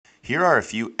Here are a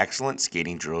few excellent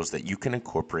skating drills that you can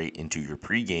incorporate into your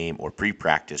pre-game or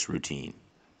pre-practice routine.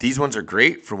 These ones are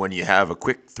great for when you have a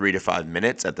quick 3 to 5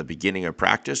 minutes at the beginning of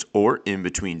practice or in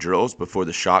between drills before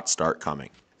the shots start coming.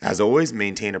 As always,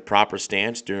 maintain a proper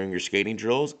stance during your skating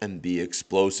drills and be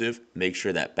explosive. Make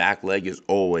sure that back leg is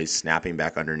always snapping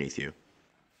back underneath you.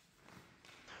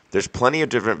 There's plenty of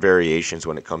different variations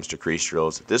when it comes to crease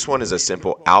drills. This one is a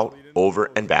simple out,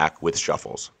 over, and back with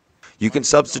shuffles. You can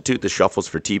substitute the shuffles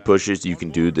for T-pushes. You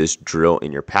can do this drill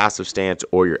in your passive stance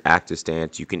or your active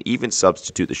stance. You can even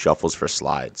substitute the shuffles for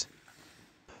slides.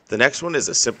 The next one is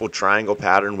a simple triangle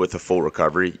pattern with a full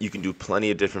recovery. You can do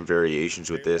plenty of different variations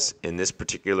with this. In this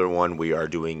particular one, we are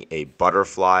doing a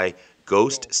butterfly,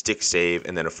 ghost, stick save,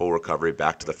 and then a full recovery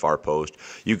back to the far post.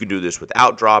 You can do this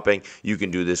without dropping. You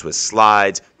can do this with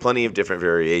slides. Plenty of different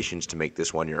variations to make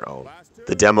this one your own.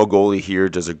 The demo goalie here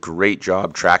does a great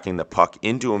job tracking the puck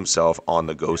into himself on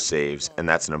the ghost saves, and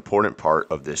that's an important part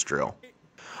of this drill.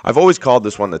 I've always called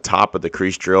this one the top of the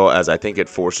crease drill, as I think it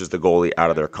forces the goalie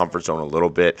out of their comfort zone a little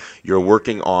bit. You're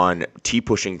working on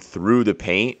T-pushing through the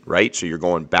paint, right? So you're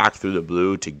going back through the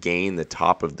blue to gain the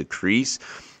top of the crease.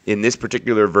 In this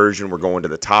particular version, we're going to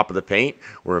the top of the paint.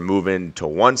 We're moving to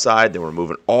one side, then we're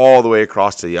moving all the way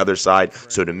across to the other side.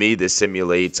 So to me, this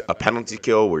simulates a penalty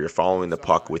kill where you're following the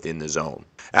puck within the zone.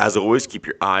 As always, keep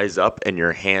your eyes up and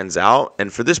your hands out.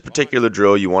 And for this particular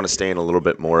drill, you want to stay in a little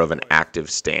bit more of an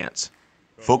active stance.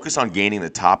 Focus on gaining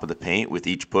the top of the paint with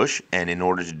each push, and in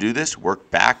order to do this, work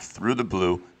back through the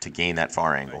blue to gain that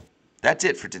far angle. That's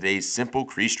it for today's simple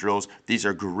crease drills. These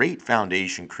are great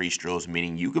foundation crease drills,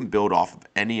 meaning you can build off of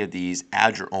any of these,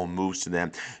 add your own moves to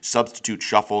them, substitute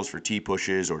shuffles for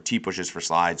T-pushes or T-pushes for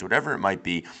slides, whatever it might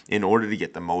be, in order to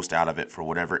get the most out of it for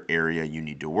whatever area you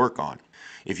need to work on.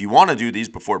 If you want to do these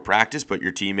before practice, but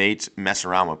your teammates mess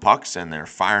around with pucks and they're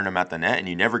firing them at the net and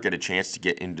you never get a chance to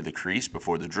get into the crease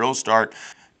before the drills start,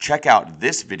 check out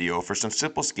this video for some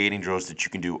simple skating drills that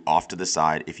you can do off to the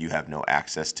side if you have no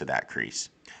access to that crease.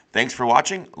 Thanks for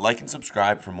watching. Like and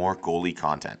subscribe for more goalie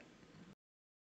content.